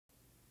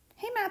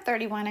Math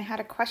 31, I had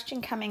a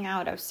question coming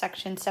out of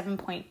section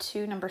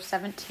 7.2, number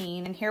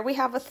 17, and here we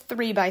have a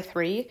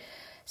 3x3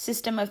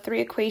 system of three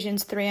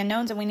equations, three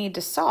unknowns, and we need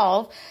to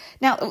solve.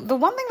 Now, the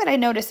one thing that I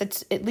noticed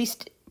that's at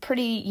least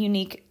pretty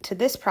unique to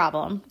this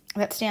problem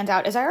that stands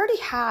out is I already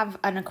have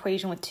an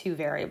equation with two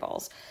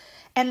variables.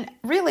 And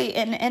really,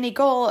 in any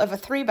goal of a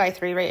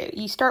 3x3, right,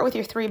 you start with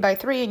your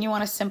 3x3 and you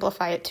want to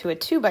simplify it to a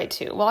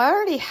 2x2. Well, I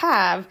already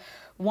have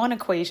one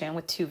equation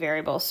with two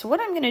variables. So what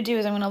I'm going to do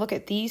is I'm going to look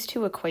at these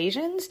two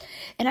equations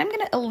and I'm going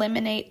to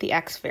eliminate the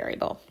x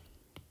variable.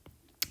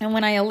 And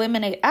when I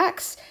eliminate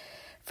x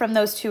from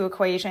those two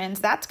equations,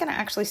 that's going to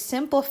actually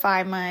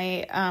simplify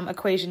my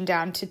equation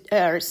down to,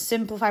 or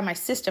simplify my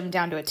system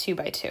down to a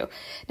 2x2.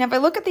 Now, if I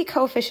look at the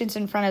coefficients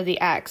in front of the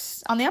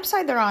x, on the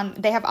upside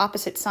they have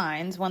opposite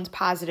signs. One's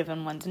positive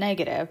and one's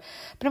negative.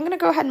 But I'm going to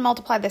go ahead and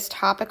multiply this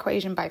top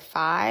equation by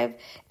 5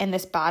 and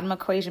this bottom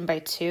equation by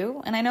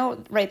 2. And I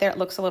know right there it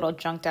looks a little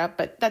junked up,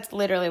 but that's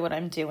literally what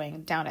I'm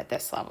doing down at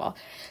this level.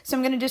 So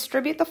I'm going to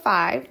distribute the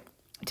 5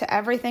 to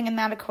everything in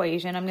that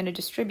equation. I'm going to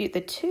distribute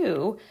the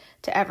 2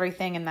 to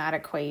everything in that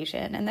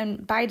equation. And then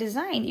by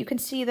design, you can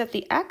see that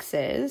the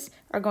x's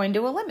are going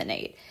to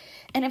eliminate.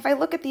 And if I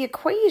look at the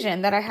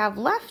equation that I have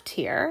left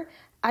here,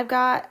 I've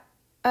got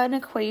an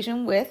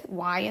equation with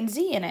y and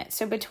z in it.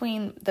 So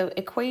between the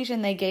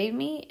equation they gave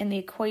me and the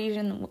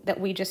equation that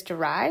we just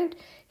derived,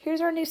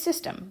 here's our new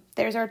system.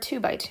 There's our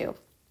 2x2.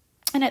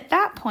 And at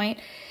that point,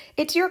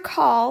 it's your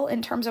call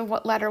in terms of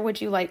what letter would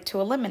you like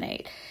to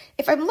eliminate.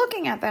 If I'm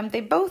looking at them,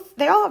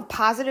 they all have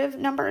positive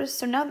numbers,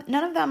 so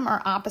none of them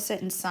are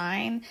opposite in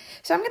sign.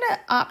 So I'm going to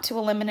opt to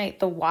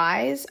eliminate the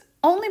y's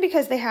only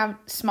because they have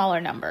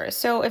smaller numbers.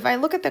 So if I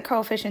look at the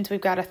coefficients,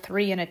 we've got a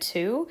 3 and a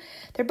 2.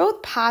 They're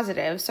both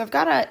positive, so I've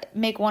got to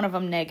make one of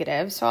them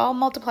negative. So I'll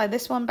multiply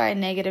this one by a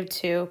negative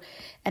 2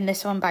 and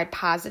this one by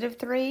positive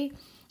 3.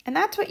 And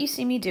that's what you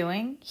see me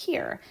doing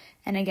here.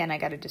 And again, I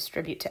got to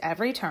distribute to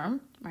every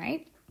term,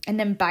 right? And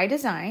then by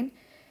design,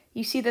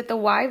 you see that the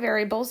y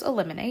variables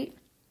eliminate.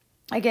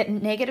 I get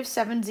negative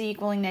 7z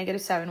equaling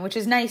negative 7, which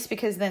is nice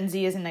because then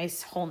z is a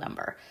nice whole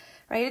number,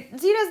 right?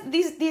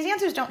 These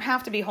answers don't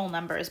have to be whole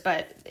numbers,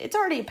 but it's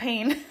already a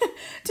pain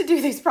to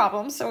do these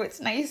problems, so it's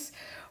nice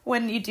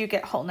when you do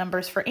get whole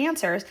numbers for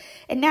answers.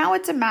 And now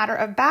it's a matter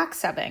of back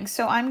subbing.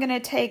 So I'm going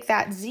to take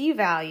that z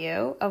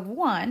value of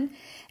 1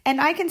 and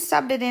I can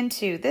sub it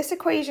into this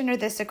equation or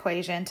this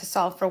equation to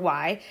solve for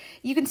y.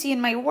 You can see in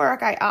my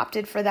work, I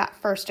opted for that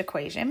first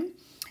equation.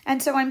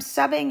 And so I'm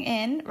subbing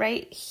in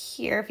right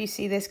here, if you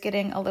see this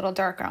getting a little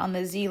darker on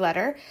the z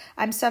letter,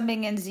 I'm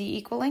subbing in z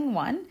equaling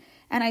 1,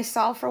 and I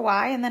solve for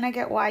y, and then I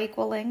get y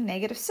equaling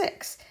negative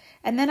 6.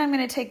 And then I'm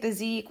going to take the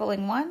z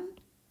equaling 1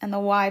 and the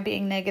y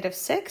being negative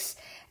 6,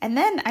 and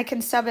then I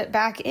can sub it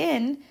back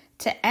in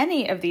to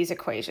any of these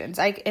equations.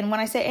 And when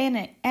I say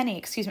any,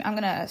 I'm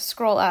going to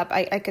scroll up.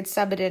 I could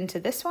sub it into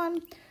this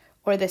one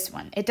or this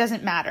one. It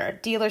doesn't matter.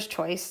 Dealer's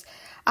choice.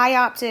 I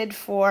opted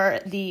for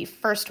the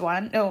first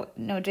one. No,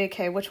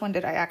 JK, which one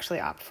did I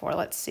actually opt for?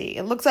 Let's see.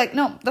 It looks like,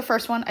 no, the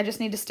first one. I just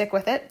need to stick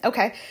with it.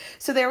 Okay,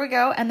 so there we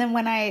go. And then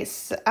when I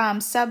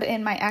sub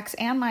in my x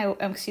and my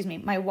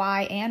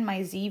y and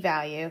my z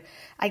value,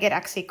 I get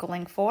x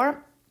equaling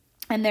 4.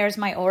 And there's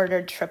my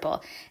ordered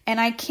triple. And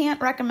I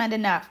can't recommend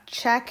enough,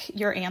 check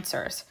your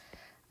answers.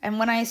 And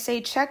when I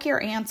say check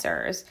your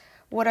answers,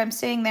 what I'm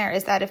saying there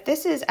is that if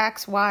this is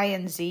x, y,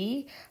 and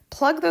z,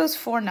 plug those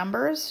four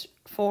numbers,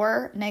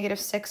 4, negative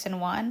 6,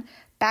 and 1,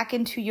 back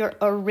into your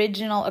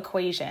original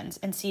equations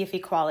and see if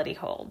equality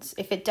holds.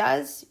 If it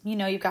does, you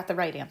know you've got the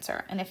right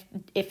answer. And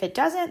if it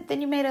doesn't,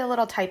 then you made a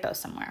little typo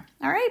somewhere.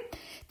 All right?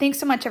 Thanks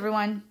so much,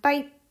 everyone.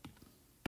 Bye.